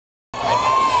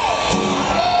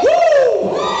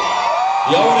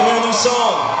Y'all want to hear a new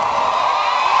song?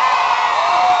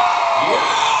 Yeah!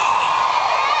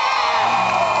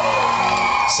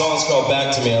 The song's called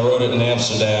Back to Me. I wrote it in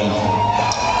Amsterdam. It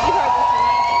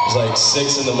was like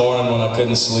 6 in the morning when I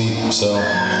couldn't sleep, so...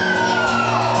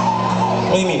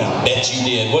 What do you mean, I bet you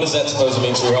did? What is that supposed to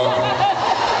mean, sweetheart?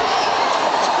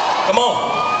 Come on!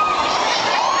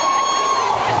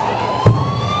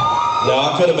 No,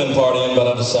 I could have been partying, but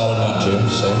I decided not to,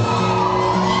 so...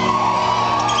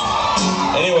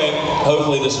 Anyway,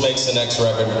 hopefully this makes the next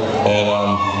record,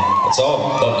 and it's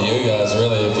all up to you guys,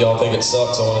 really. If y'all think it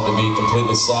sucks, I want it to be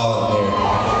completely silent here.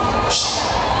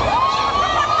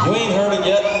 You ain't heard it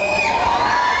yet?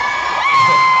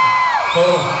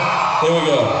 Hold on. Here we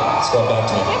go. Let's go back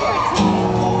to me.